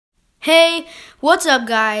Hey, what's up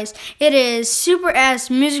guys? It is Super S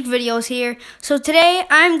Music Videos here. So today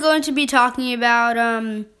I'm going to be talking about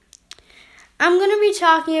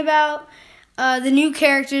the new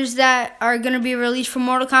characters that are going to be released for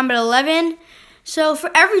Mortal Kombat 11. So for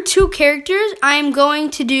every 2 characters, I'm going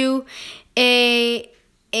to do a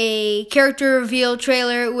character reveal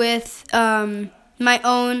trailer with my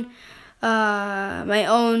own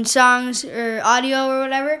songs or audio or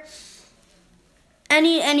whatever.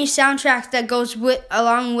 Any soundtrack that goes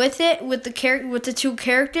along with it with the 2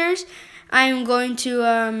 characters, I'm going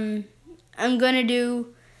to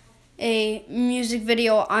do a music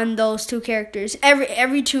video on those 2 characters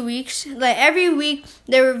every 2 weeks. Like every week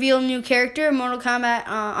they reveal a new character. Mortal Kombat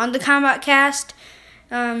on the Kombat Cast,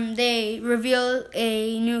 they reveal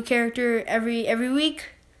a new character every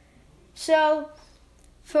week. So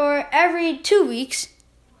for every 2 weeks,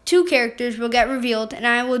 2 characters will get revealed, and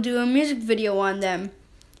I will do a music video on them.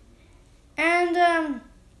 And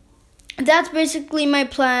that's basically my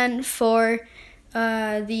plan for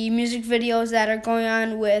the music videos that are going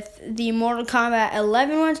on with the Mortal Kombat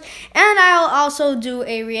 11 ones. And I'll also do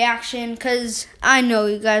a reaction, because I know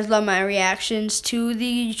you guys love my reactions to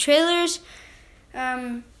the trailers.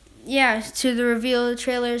 Yeah, to the reveal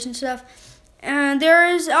trailers and stuff. And there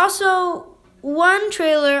is also one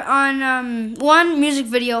trailer on one music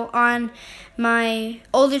video on my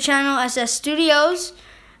older channel, SS Studios.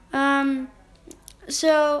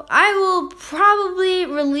 So I will probably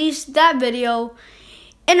release that video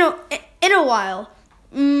in a while.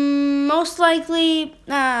 Most likely,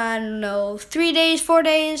 I don't know, 3 days, 4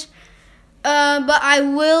 days. But I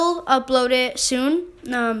will upload it soon.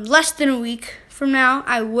 Less than a week from now,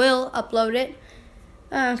 I will upload it.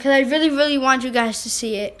 Because I really want you guys to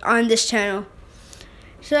see it on this channel.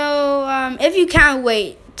 So if you can't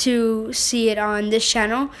wait to see it on this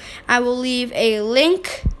channel, I will leave a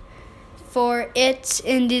link for it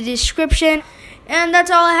in the description. And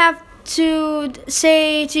that's all I have to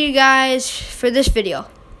say to you guys for this video.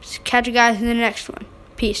 Catch you guys in the next one.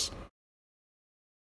 Peace.